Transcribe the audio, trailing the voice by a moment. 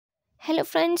Hello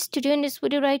friends, today in this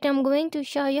video I'm going to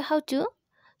show you how to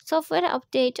software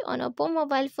update on OPPO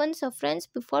mobile phone. So friends,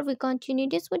 before we continue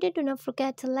this video, do not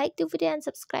forget to like the video and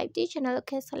subscribe to the channel.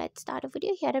 Okay, so let's start the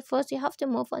video. Here at first you have to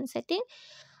move on setting.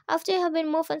 After you have been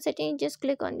moved on setting, just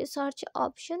click on the search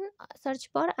option,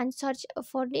 search bar, and search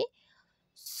for the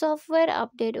software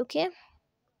update. Okay,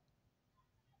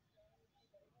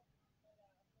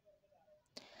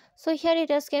 so here it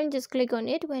has came, just click on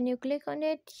it. When you click on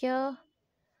it, here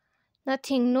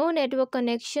nothing, no network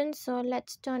connection. So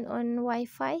let's turn on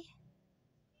Wi-Fi.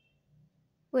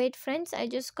 Wait friends, I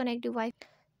just connect the Wi-Fi.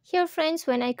 Here friends,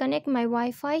 when I connect my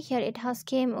Wi-Fi, here it has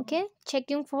came. Okay,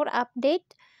 checking for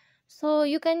update. So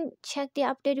you can check the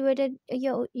update whether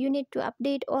you need to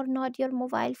update or not your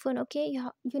mobile phone. Okay,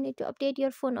 you need to update your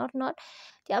phone or not.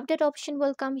 The update option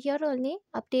will come here only,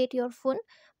 update your phone.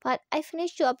 But I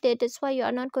finished to update, that's why you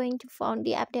are not going to find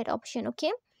the update option.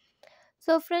 Okay,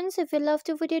 so friends, if you love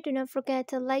the video, do not forget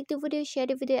to like the video, share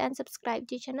the video, and subscribe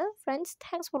to the channel. Friends,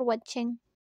 thanks for watching.